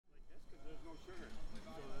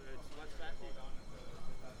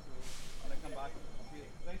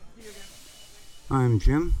I'm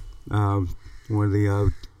Jim, one of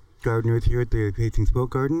the gardeners here at the Facing Spoke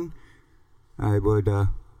Garden. I would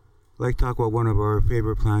like to talk about one of our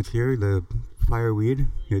favorite plants here, the fireweed.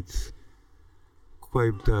 It's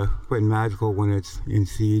quite magical when it's in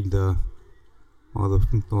seed. All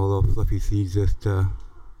the fluffy seeds just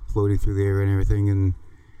floating through the air and everything, and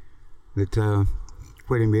it's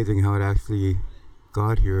quite amazing how it actually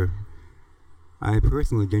got here. I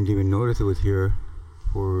personally didn't even notice it was here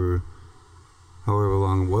for however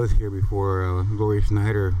long it was here before Lori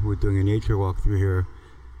Schneider was doing a nature walk through here,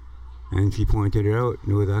 and she pointed it out.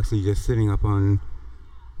 And it was actually just sitting up on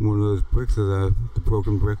one of those bricks of the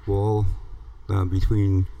broken brick wall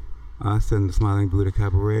between us and the Smiling Buddha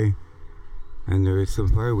Cabaret. And there is some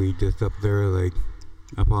fireweed just up there, like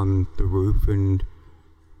up on the roof and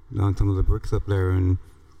on some of the bricks up there. And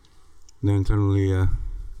then suddenly a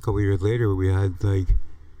couple years later we had like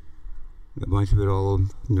a bunch of it all,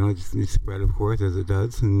 just spread, of course, as it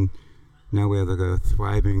does. And now we have like a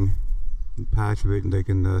thriving patch of it, like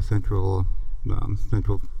in the central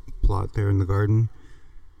plot there in the garden.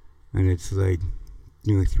 And it's like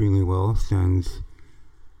doing extremely well. Stands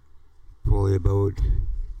probably about,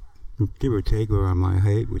 give or take, around my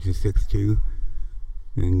height, which is 6'2",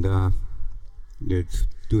 and it's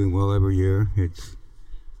doing well every year. It's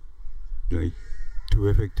like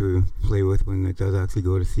terrific to play with when it does actually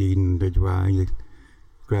go to seed and they're dry. Like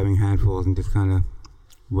grabbing handfuls and just kind of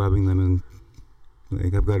rubbing them, and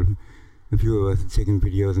like I've got a few of us taking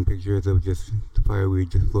videos and pictures of just the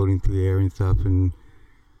fireweed just floating through the air and stuff, and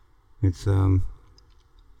it's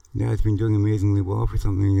it's been doing amazingly well for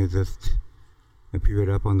something that just appeared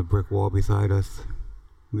up on the brick wall beside us.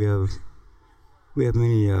 We have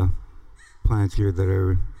many plants here that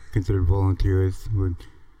are considered volunteers. We're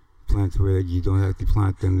plants where you don't have to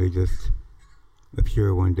plant them; they just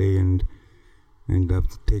appear one day and end up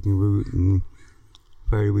taking root. And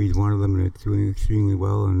fireweed's one of them, and it's doing extremely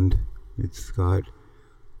well. And it's got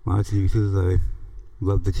lots of uses. I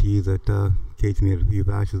love the tea that Kate's made a few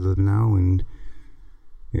batches of now, and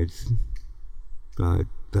it's got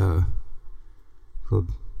so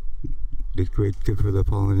it's good for the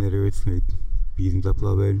pollinators. Like bees and stuff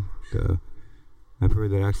love it. I've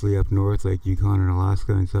heard that actually up north, like Yukon and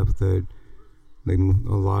Alaska and stuff, that like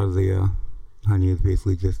a lot of the honey is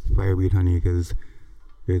basically just fireweed honey, because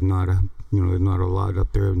there's not a lot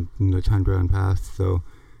up there in the tundra and past. So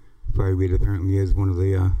fireweed apparently is one of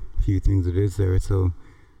the few things that is there. So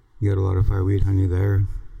you get a lot of fireweed honey there.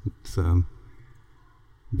 It's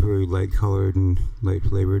very light colored and light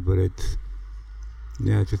flavored, but it's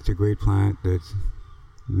just a great plant that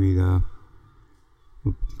we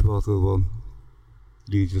also will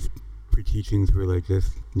use just for teachings, for like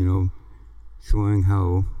just showing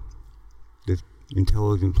how just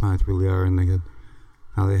intelligent plants really are, and like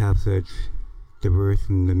how they have such diverse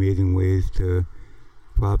and amazing ways to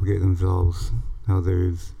propagate themselves. How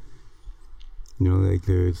there's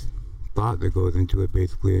there's thought that goes into it.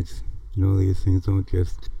 Basically, it's these things don't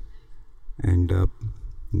just end up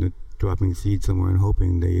dropping seeds somewhere and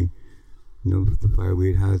hoping they. The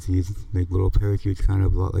fireweed has these like little parachutes, kind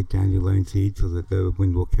of a lot like dandelion seeds, so that the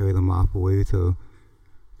wind will carry them off away, so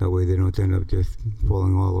that way they don't end up just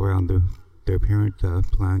falling all around their parent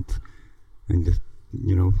plants and just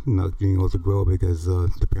not being able to grow, because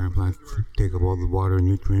the parent plants take up all the water and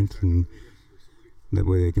nutrients, and that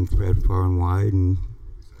way they can spread far and wide, and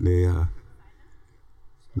they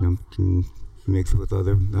can mix with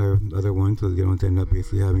other ones, so they don't end up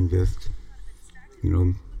basically having just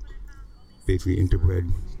basically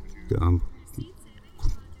interbred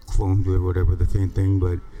clones or whatever, the same thing.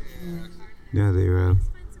 But they're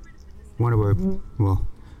one of our, well,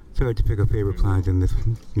 it's hard to pick a favorite plant in this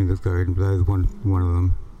garden, but that is one of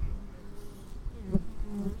them.